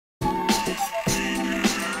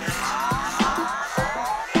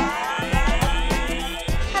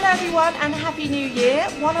Hello everyone and Happy New Year!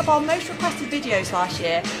 One of our most requested videos last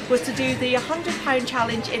year was to do the £100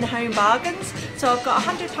 challenge in Home Bargains. So I've got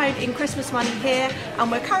 £100 in Christmas money here and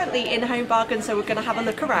we're currently in Home Bargains, so we're going to have a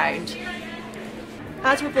look around.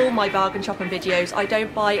 As with all my bargain shopping videos, I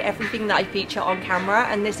don't buy everything that I feature on camera,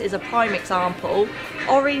 and this is a prime example.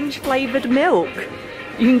 Orange flavoured milk.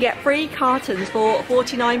 You can get 3 cartons for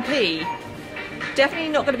 49p. Definitely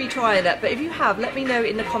not going to be trying it, but if you have, let me know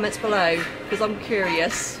in the comments below because I'm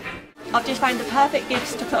curious. I've just found the perfect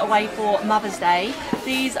gifts to put away for Mother's Day.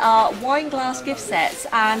 These are wine glass gift sets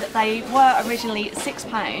and they were originally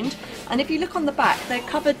 £6. And if you look on the back, they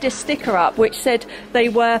covered this sticker up which said they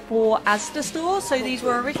were for Asda stores. So these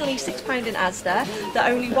were originally £6 in Asda.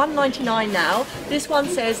 They're only £1.99 now. This one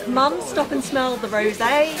says, Mum, stop and smell the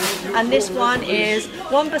rosé. And this one is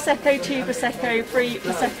 1 Prosecco, 2 Prosecco, 3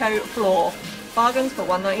 Prosecco floor. Bargains for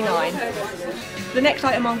 £1.99. The next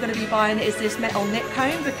item I'm going to be buying is this metal nip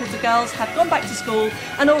comb because the girls have gone back to school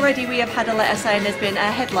and already we have had a letter saying there's been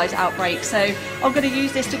a head lice outbreak. So I'm going to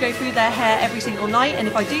use this to go through their hair every single night, and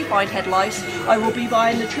if I do find head lice I will be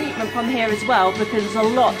buying the treatment from here as well because it's a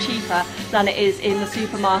lot cheaper than it is in the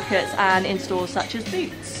supermarkets and in stores such as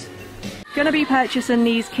Boots. Going to be purchasing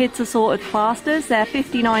these kids assorted plasters. They're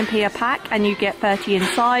 59p a pack and you get 30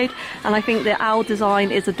 inside, and I think the owl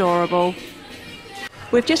design is adorable.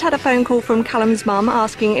 We've just had a phone call from Callum's mum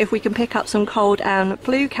asking if we can pick up some cold and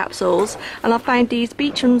flu capsules, and I found these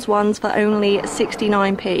Beecham's ones for only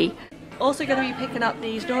 69p. Also going to be picking up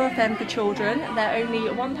these Nurofen for children. They're only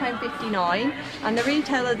 £1.59 and the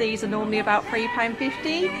retail of these are normally about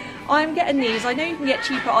 £3.50. I'm getting these. I know you can get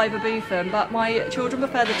cheaper at Ibuprofen, but my children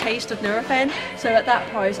prefer the taste of Nurofen, so at that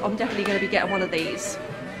price I'm definitely going to be getting one of these.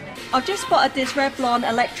 I've just spotted this Revlon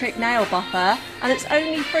electric nail buffer and it's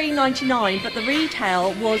only £3.99, but the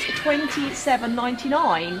retail was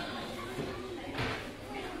 £27.99.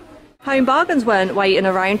 Home Bargains weren't waiting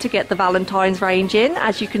around to get the Valentine's range in.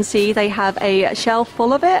 As you can see, they have a shelf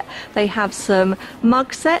full of it. They have some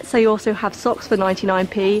mug sets. They also have socks for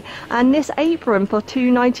 99p and this apron for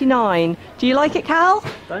 £2.99. Do you like it, Cal?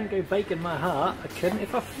 Don't go breaking my heart. I couldn't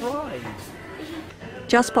if I fried.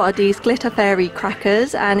 Just spotted these glitter fairy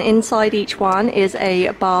crackers and inside each one is a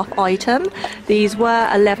bath item. These were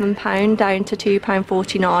 £11 down to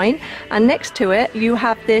 £2.49, and next to it you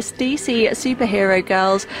have this DC Superhero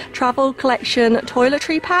Girls Travel Collection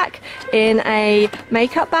toiletry pack in a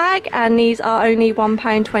makeup bag, and these are only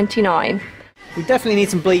 £1.29. We definitely need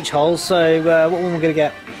some bleach holes, so what one are we going to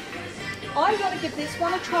get? I'm going to give this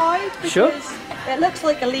one a try because sure. It looks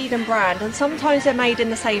like a leading brand and sometimes they're made in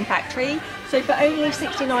the same factory, so for only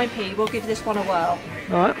 69p we'll give this one a whirl.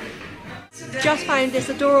 Alright. Just found this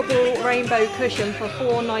adorable rainbow cushion for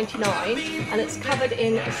 £4.99 and it's covered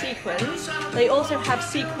in sequins. They also have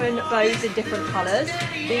sequin bows in different colours.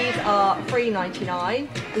 These are £3.99,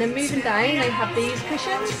 and then moving down they have these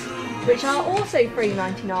cushions which are also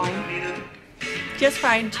 £3.99. Just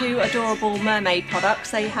found 2 adorable mermaid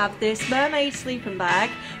products. They have this mermaid sleeping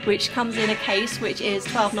bag which comes in a case which is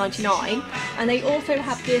 £12.99, and they also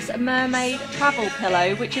have this mermaid travel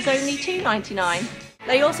pillow which is only £2.99.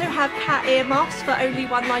 They also have cat ear muffs for only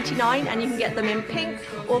 £1.99 and you can get them in pink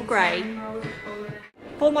or grey.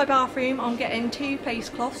 For my bathroom I'm getting 2 face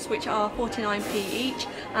cloths which are 49p each,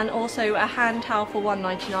 and also a hand towel for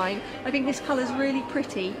 £1.99. I think this colour is really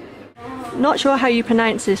pretty. Not sure how you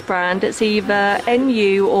pronounce this brand, it's either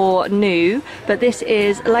NU or NU, but this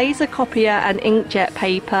is laser copier and inkjet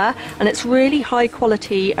paper and it's really high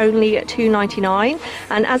quality, only £2.99,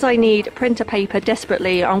 and as I need printer paper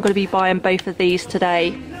desperately I'm going to be buying both of these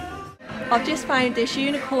today. I've just found this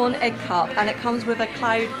unicorn egg cup and it comes with a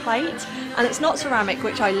cloud plate, and it's not ceramic,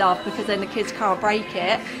 which I love because then the kids can't break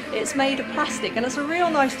it. It's made of plastic and it's a real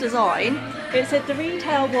nice design. It said the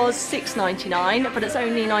retail was £6.99 but it's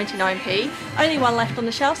only 99p. Only one left on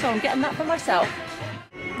the shelf, so I'm getting that for myself.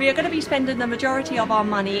 We are going to be spending the majority of our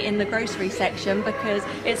money in the grocery section because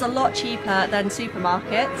it's a lot cheaper than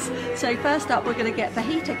supermarkets. So first up we're going to get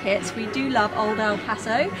fajita kits. We do love Old El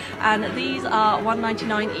Paso and these are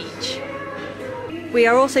 £1.99 each. We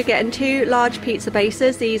are also getting 2 large pizza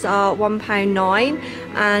bases. These are £1.09,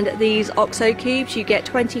 and these OXO cubes you get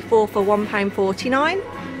 24 for £1.49.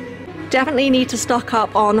 Definitely need to stock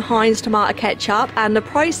up on Heinz tomato ketchup, and the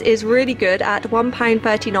price is really good at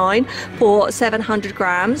 £1.39 for 700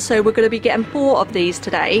 grams, so we're going to be getting 4 of these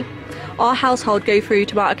today. Our household go through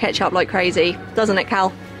tomato ketchup like crazy, doesn't it,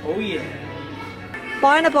 Cal? Oh yeah.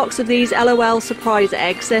 buying a box of these LOL surprise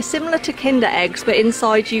eggs. They're similar to Kinder eggs, but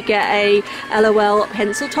inside you get a LOL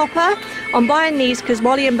pencil topper. I'm buying these because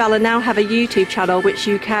Molly and Bella now have a YouTube channel which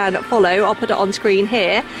you can follow. I'll put it on screen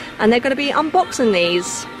here, and they're going to be unboxing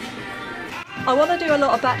these. I want to do a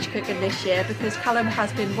lot of batch cooking this year because Callum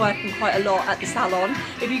has been working quite a lot at the salon.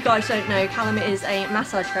 If you guys don't know, Callum is a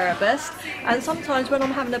massage therapist, and sometimes when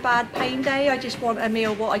I'm having a bad pain day I just want a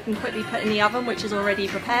meal what I can quickly put in the oven, which is already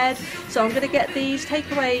prepared. So I'm going to get these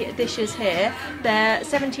takeaway dishes here. They're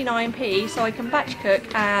 79p, so I can batch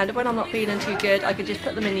cook, and when I'm not feeling too good I can just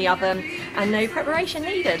put them in the oven and no preparation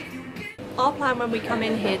needed. Our plan when we come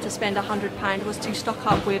in here to spend £100 was to stock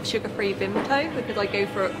up with sugar-free Vimto because I go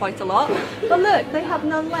for it quite a lot. But look, they have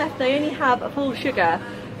none left. They only have a full sugar.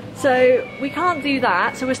 So we can't do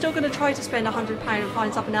that. So we're still going to try to spend £100 and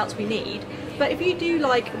find something else we need. But if you do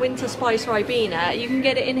like Winter Spice Ribena, you can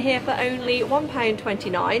get it in here for only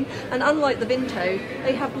 £1.29. And unlike the Vimto,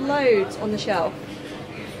 they have loads on the shelf.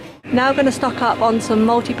 Now going to stock up on some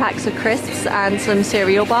multi-packs of crisps and some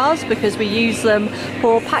cereal bars because we use them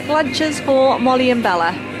for packed lunches for Molly and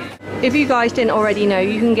Bella. If you guys didn't already know,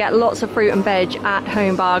 you can get lots of fruit and veg at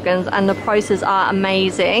Home Bargains and the prices are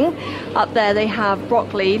amazing. Up there they have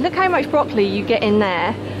broccoli. Look how much broccoli you get in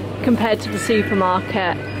there compared to the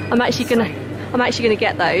supermarket. I'm actually gonna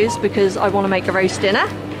get those because I want to make a roast dinner.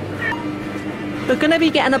 We're going to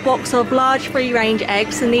be getting a box of large free-range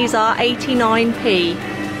eggs, and these are 89p.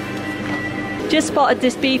 Just spotted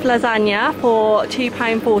this beef lasagna for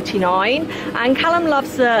 £2.49, and Callum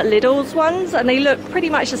loves the Lidl's ones and they look pretty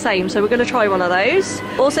much the same, so we're going to try one of those.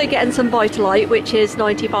 Also getting some Vitalite, which is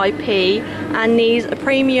 95p, and these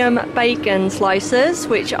premium bacon slices,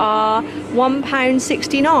 which are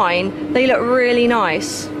 £1.69. They look really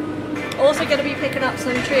nice. Also going to be picking up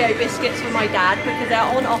some Trio biscuits for my dad because they're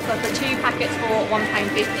on offer for 2 packets for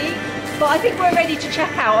 £1.50. But I think we're ready to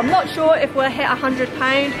check out. I'm not sure if we'll hit £100,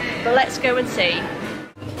 but let's go and see.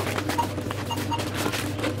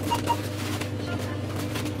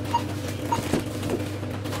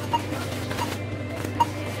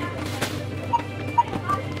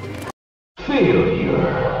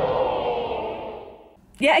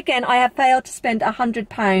 Yet again, I have failed to spend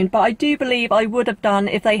 £100, but I do believe I would have done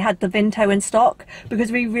if they had the Vimto in stock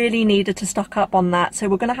because we really needed to stock up on that. So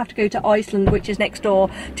we're going to have to go to Iceland, which is next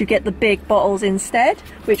door, to get the big bottles instead,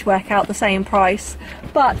 which work out the same price.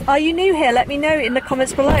 But are you new here? Let me know in the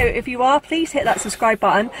comments below. If you are, please hit that subscribe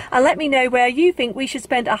button and let me know where you think we should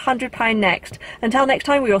spend £100 next. Until next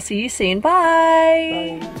time, we will see you soon.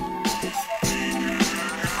 Bye! Bye.